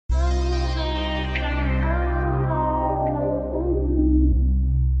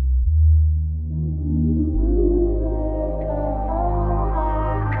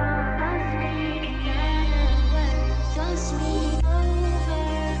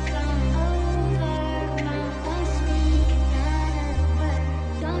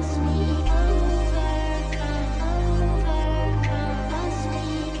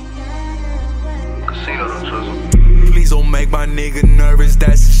nigga nervous,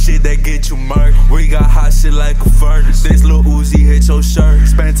 that's the shit that get you murdered. We got hot shit like a furnace. This Lil Uzi hit your shirt.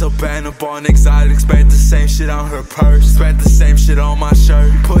 Spent a band up on exotic. Spent the same shit on her purse. Spent the same shit on my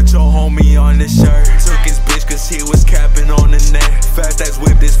shirt. Put your homie on this shirt. Took his bitch cause he was capping on the net. Fast as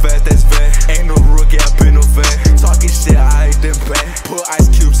whip, this fast as vet. Ain't no rookie, I been a vet. Talking shit, I ain't them back. Put ice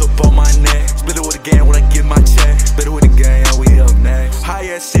cubes up on my neck. Split it with a gang when I get my check. Split it with a gang, and we up next. High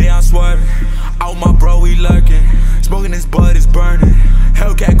ass shit, I'm swerving. Out my bro, we lurking. Smoking this bud, it's burning.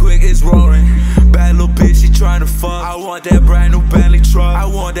 Hellcat quick, it's roaring. Bad little bitch, she tryna fuck. I want that brand new Bentley truck. I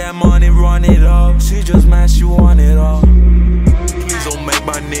want that money, run it up. She just mad, she want it all. Please don't make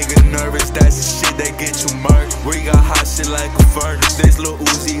my nigga nervous, that's the shit that get you murdered. We got hot shit like a furnace. This Lil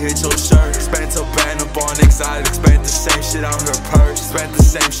Uzi hit your shirt. Spent a band up on exotic. Spent the same shit on her purse. Spent the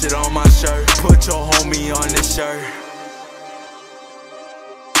same shit on my shirt. Put your homie on this shirt.